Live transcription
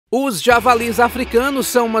Os javalis africanos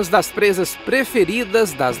são uma das presas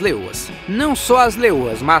preferidas das leoas. Não só as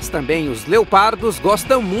leoas, mas também os leopardos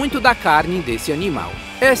gostam muito da carne desse animal.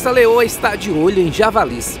 Esta leoa está de olho em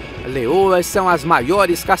javalis. Leoas são as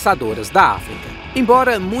maiores caçadoras da África.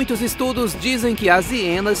 Embora muitos estudos dizem que as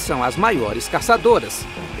hienas são as maiores caçadoras.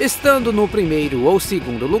 Estando no primeiro ou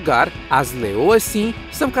segundo lugar, as leoas sim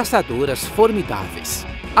são caçadoras formidáveis.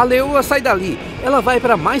 A leoa sai dali, ela vai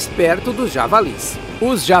para mais perto dos javalis.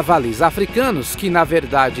 Os javalis africanos, que na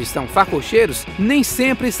verdade são facocheiros, nem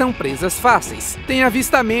sempre são presas fáceis. Tem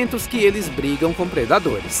avistamentos que eles brigam com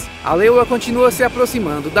predadores. A leoa continua se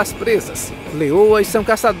aproximando das presas. Leoas são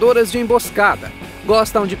caçadoras de emboscada.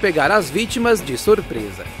 Gostam de pegar as vítimas de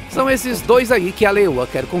surpresa. São esses dois aí que a leoa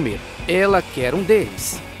quer comer. Ela quer um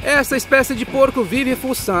deles. Essa espécie de porco vive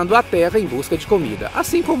fuçando a terra em busca de comida,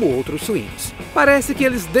 assim como outros suínos. Parece que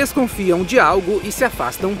eles desconfiam de algo e se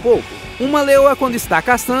afastam um pouco. Uma leoa, quando está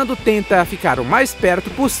caçando, tenta ficar o mais perto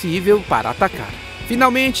possível para atacar.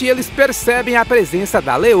 Finalmente, eles percebem a presença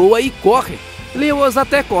da leoa e correm. Leoas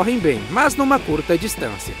até correm bem, mas numa curta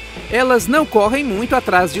distância. Elas não correm muito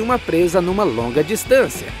atrás de uma presa numa longa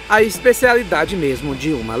distância. A especialidade mesmo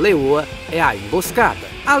de uma leoa é a emboscada.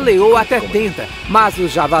 A leoa até tenta, mas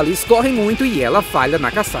os javalis correm muito e ela falha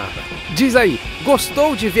na caçada. Diz aí,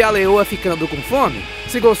 gostou de ver a leoa ficando com fome?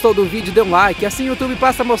 Se gostou do vídeo, dê um like, assim o YouTube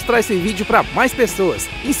passa a mostrar esse vídeo para mais pessoas.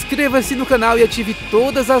 Inscreva-se no canal e ative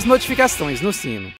todas as notificações no sino.